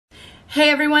Hey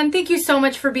everyone, thank you so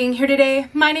much for being here today.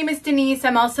 My name is Denise.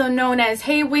 I'm also known as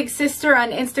heywigsister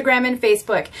on Instagram and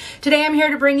Facebook. Today I'm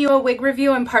here to bring you a wig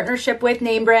review in partnership with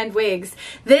name brand wigs.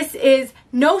 This is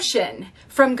Notion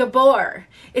from Gabor.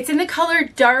 It's in the color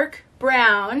dark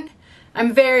brown.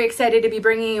 I'm very excited to be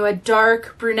bringing you a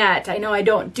dark brunette. I know I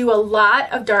don't do a lot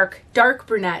of dark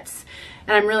brunettes,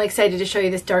 and I'm really excited to show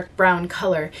you this dark brown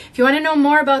color. If you want to know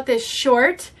more about this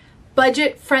short,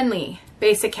 budget-friendly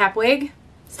basic cap wig,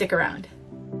 stick around.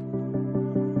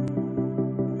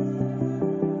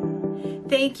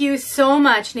 Thank you so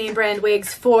much, Name Brand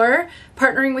Wigs, for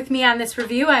partnering with me on this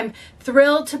review. I'm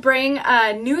thrilled to bring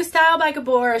a new style by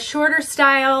Gabor, a shorter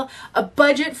style, a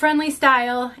budget-friendly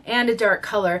style, and a dark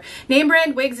color. Name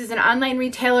Brand Wigs is an online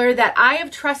retailer that I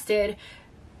have trusted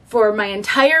for my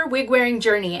entire wig wearing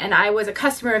journey, and I was a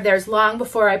customer of theirs long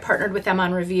before I partnered with them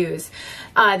on reviews.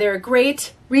 They're a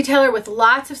great retailer with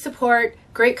lots of support,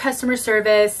 great customer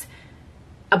service,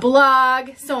 a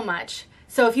blog, so much.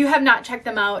 So if you have not checked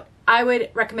them out, I would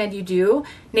recommend you do.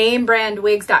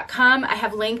 namebrandwigs.com. I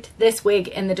have linked this wig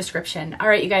in the description. All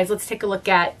right, you guys, let's take a look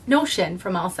at Notion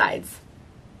from all sides.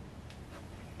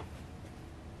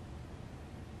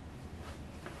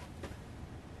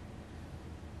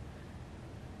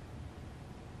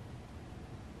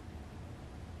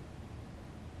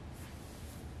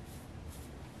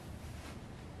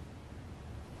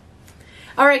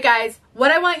 All right, guys, what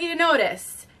I want you to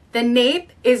notice, the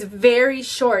nape is very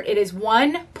short. It is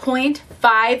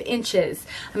 1.5 inches.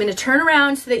 I'm going to turn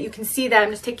around so that you can see that. I'm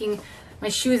just taking my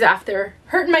shoes off. They're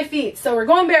hurting my feet, so we're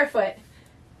going barefoot.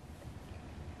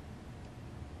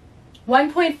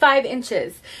 1.5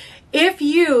 inches. If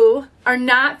you are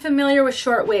not familiar with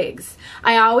short wigs,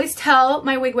 I always tell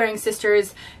my wig wearing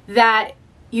sisters that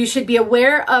you should be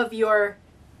aware of your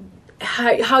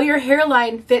how your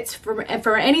hairline fits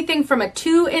for anything from a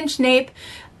 2-inch nape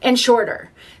and shorter,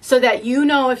 so that you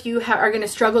know if you are going to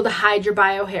struggle to hide your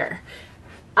bio hair.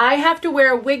 I have to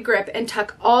wear a wig grip and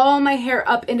tuck all my hair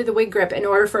up into the wig grip in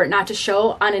order for it not to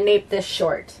show on a nape this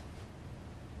short.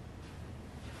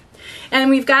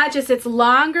 And we've got it's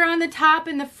longer on the top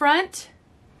and the front.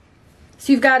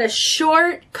 So you've got a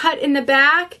short cut in the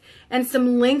back and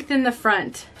some length in the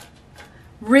front.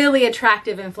 Really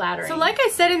attractive and flattering. So like I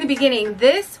said in the beginning,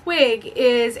 this wig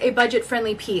is a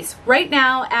budget-friendly piece. Right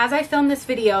now, as I film this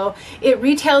video, it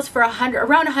retails for around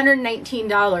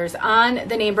 $119 on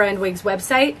the Name Brand Wigs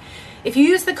website. If you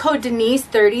use the code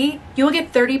Denise30, you will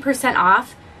get 30%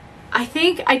 off. I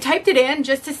think I typed it in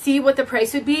just to see what the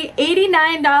price would be.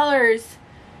 $89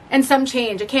 and some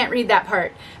change. I can't read that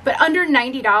part, but under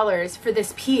 $90 for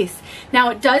this piece. Now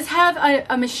it does have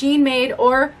a machine made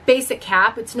or basic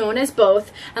cap. It's known as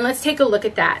both, and let's take a look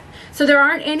at that. So there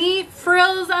aren't any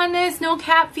frills on this, no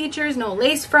cap features, no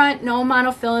lace front, no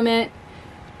monofilament,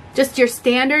 just your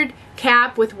standard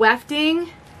cap with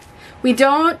wefting. We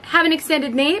don't have an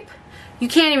extended nape. You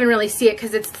can't even really see it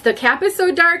because the cap is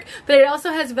so dark, but it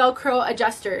also has Velcro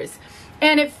adjusters,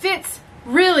 and it fits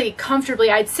really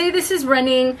comfortably. I'd say this is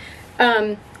running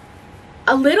a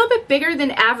little bit bigger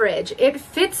than average. It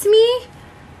fits me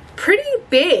pretty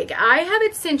big. I have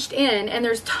it cinched in and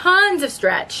there's tons of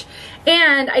stretch,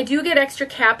 and I do get extra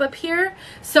cap up here.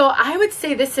 So I would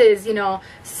say this is, you know,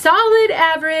 solid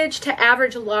average to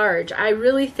average large, I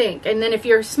really think. And then if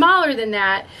you're smaller than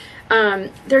that,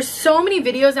 there's so many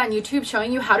videos on YouTube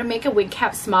showing you how to make a wig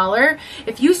cap smaller.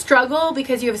 If you struggle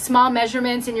because you have small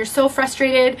measurements and you're so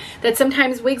frustrated that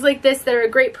sometimes wigs like this that are a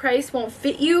great price won't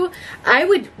fit you, I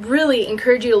would really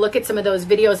encourage you to look at some of those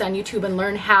videos on YouTube and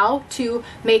learn how to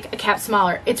make a cap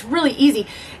smaller. It's really easy,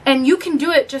 and you can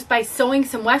do it just by sewing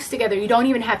some wefts together. You don't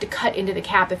even have to cut into the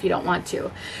cap if you don't want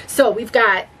to. So we've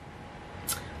got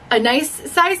a nice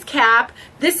size cap.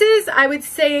 This is, I would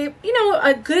say, you know,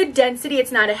 a good density. It's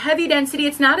not a heavy density.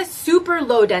 It's not a super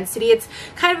low density. It's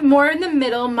kind of more in the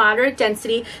middle, moderate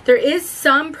density. There is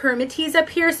some permatease up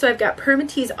here. So I've got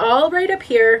permatease all right up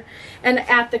here and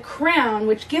at the crown,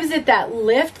 which gives it that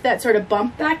lift, that sort of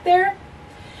bump back there.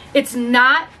 It's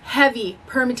not heavy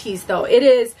permatease though. It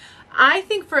is, I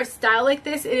think for a style like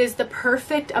this, it is the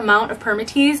perfect amount of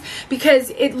permatease because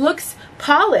it looks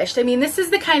polished. I mean, this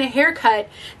is the kind of haircut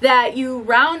that you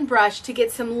round brush to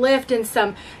get some lift and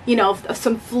some, you know,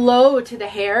 some flow to the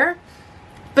hair.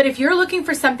 But if you're looking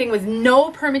for something with no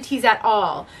permatease at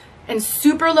all and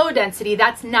super low density,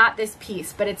 that's not this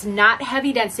piece. But it's not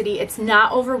heavy density, it's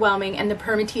not overwhelming, and the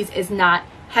permatease is not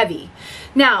heavy.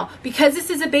 Now, because this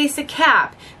is a basic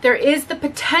cap, there is the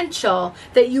potential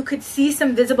that you could see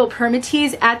some visible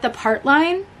permatease at the part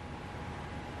line.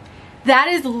 That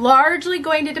is largely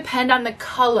going to depend on the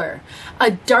color.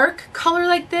 A dark color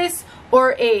like this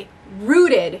or a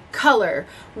rooted color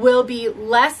will be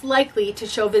less likely to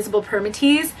show visible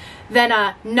permatease than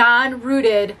a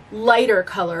non-rooted lighter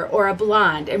color or a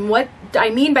blonde. And what I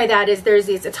mean by that is there's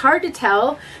these, it's hard to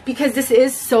tell because this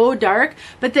is so dark,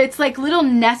 but it's like little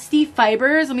nesty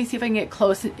fibers. Let me see if I can get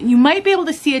close. You might be able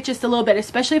to see it just a little bit,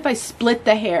 especially if I split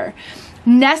the hair.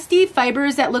 Nesty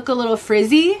fibers that look a little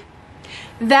frizzy.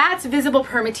 That's visible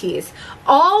permatease.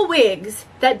 All wigs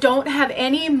that don't have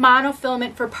any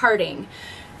monofilament for parting,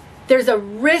 there's a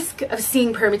risk of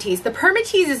seeing permatease. The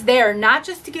permatease is there not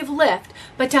just to give lift,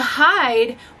 but to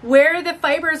hide where the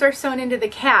fibers are sewn into the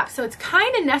cap. So it's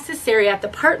kind of necessary at the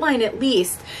part line at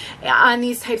least on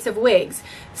these types of wigs.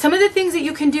 Some of the things that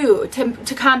you can do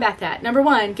to combat that. Number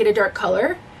one, get a dark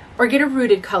color or get a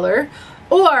rooted color,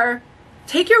 or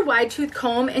take your wide tooth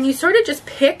comb and you sort of just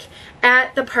pick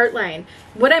at the part line.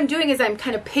 What I'm doing is I'm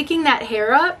kind of picking that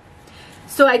hair up.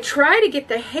 So I try to get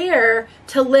the hair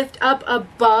to lift up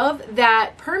above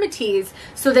that permatease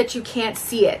so that you can't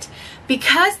see it.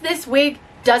 Because this wig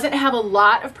doesn't have a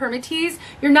lot of permatease,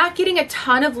 you're not getting a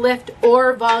ton of lift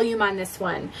or volume on this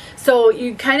one. So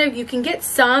you can get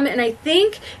some, and I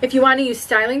think if you want to use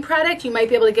styling product, you might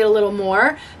be able to get a little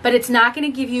more, but it's not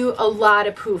going to give you a lot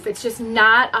of poof. It's just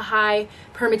not a high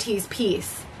permatease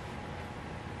piece.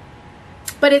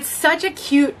 But it's such a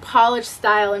cute polished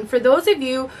style, and for those of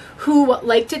you who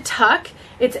like to tuck,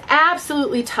 it's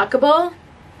absolutely tuckable.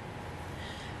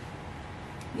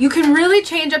 You can really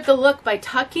change up the look by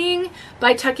tucking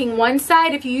one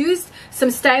side. If you used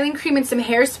some styling cream and some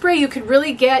hairspray, you could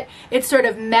really get it sort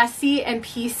of messy and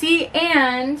piecey.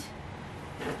 And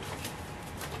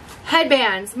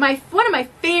headbands. One of my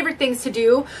favorite things to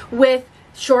do with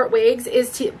short wigs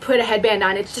is to put a headband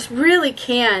on. It just really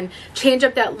can change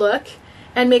up that look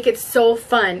and make it so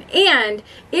fun. And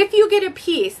if you get a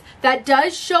piece that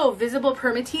does show visible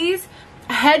permatease,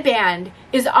 a headband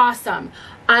is awesome.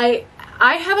 I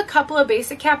have a couple of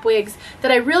basic cap wigs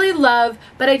that I really love,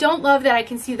 but I don't love that I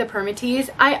can see the permatease.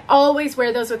 I always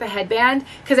wear those with a headband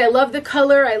because I love the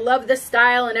color, I love the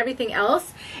style and everything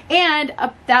else, and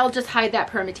that'll just hide that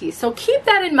permatease. So keep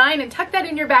that in mind and tuck that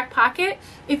in your back pocket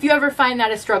if you ever find that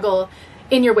a struggle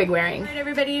in your wig wearing. All right,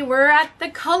 everybody, we're at the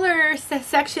color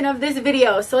section of this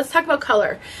video. So let's talk about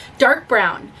color. Dark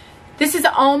brown. This is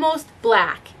almost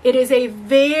black. It is a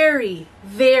very,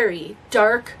 very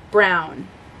dark brown.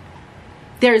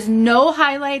 There's no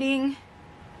highlighting.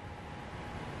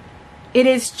 It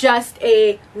is just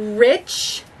a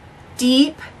rich,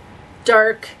 deep,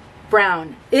 dark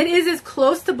brown. It is as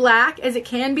close to black as it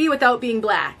can be without being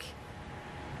black.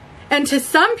 And to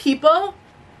some people,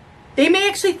 they may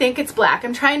actually think it's black.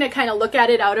 I'm trying to kind of look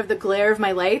at it out of the glare of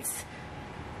my lights.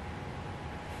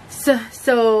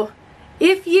 So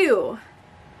if you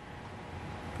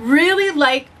really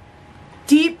like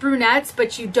deep brunettes,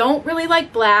 but you don't really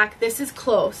like black, this is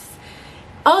close.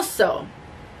 Also,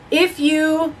 if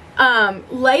you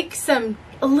like a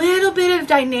little bit of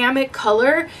dynamic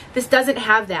color, this doesn't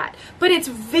have that, but it's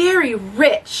very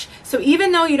rich. So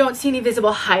even though you don't see any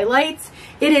visible highlights,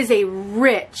 it is a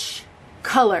rich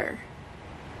color.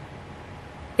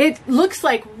 It looks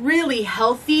like really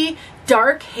healthy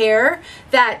dark hair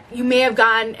that you may have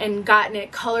gone and gotten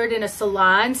it colored in a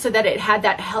salon so that it had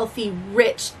that healthy,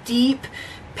 rich, deep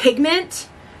pigment.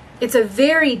 It's a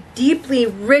very deeply,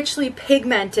 richly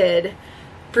pigmented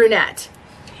brunette.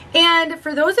 And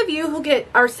for those of you who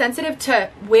are sensitive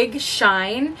to wig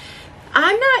shine,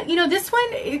 I'm not, this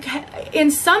one,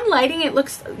 in some lighting it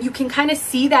looks, you can kind of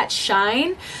see that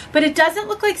shine, but it doesn't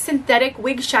look like synthetic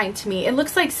wig shine to me. It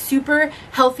looks like super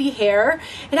healthy hair.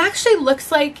 It actually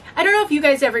looks like, I don't know if you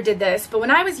guys ever did this, but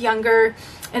when I was younger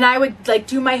and I would like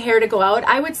do my hair to go out,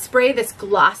 I would spray this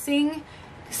glossing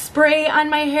spray on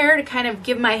my hair to kind of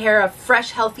give my hair a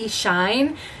fresh, healthy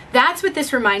shine. That's what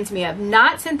this reminds me of.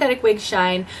 Not synthetic wig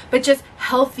shine, but just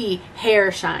healthy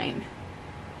hair shine.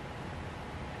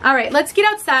 All right, let's get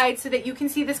outside so that you can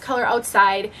see this color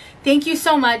outside. Thank you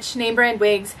so much, Name Brand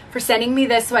Wigs, for sending me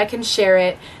this so I can share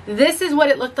it. This is what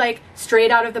it looked like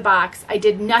straight out of the box. I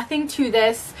did nothing to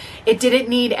this. It didn't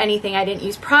need anything. I didn't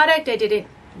use product.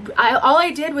 All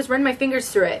I did was run my fingers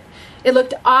through it. It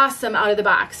looked awesome out of the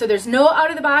box. So there's no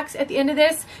out of the box at the end of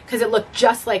this because it looked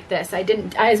just like this.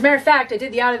 As a matter of fact, I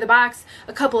did the out of the box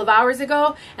a couple of hours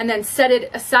ago and then set it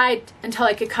aside until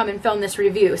I could come and film this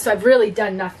review. So I've really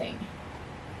done nothing.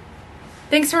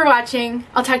 Thanks for watching.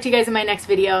 I'll talk to you guys in my next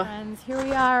video. Friends, here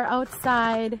we are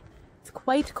outside. It's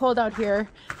quite cold out here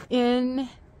in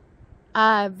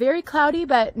very cloudy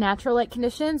but natural light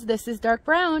conditions. This is dark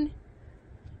brown.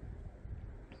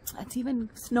 It's even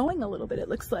snowing a little bit, it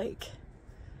looks like.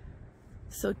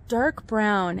 So dark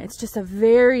brown, it's just a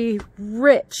very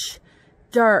rich,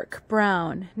 dark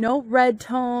brown. No red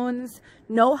tones,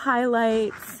 no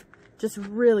highlights, just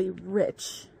really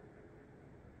rich.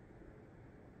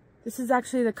 This is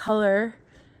actually the color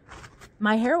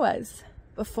my hair was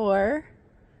before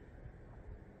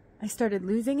I started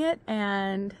losing it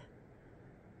and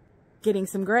getting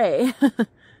some gray.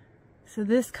 So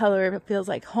this color feels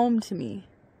like home to me.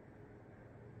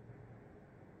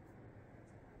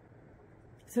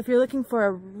 So if you're looking for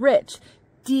a rich,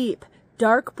 deep,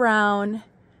 dark brown,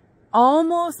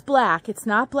 almost black, it's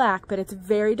not black, but it's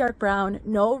very dark brown,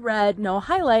 no red, no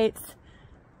highlights,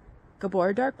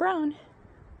 Gabor dark brown.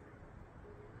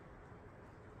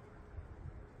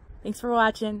 Thanks for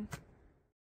watching.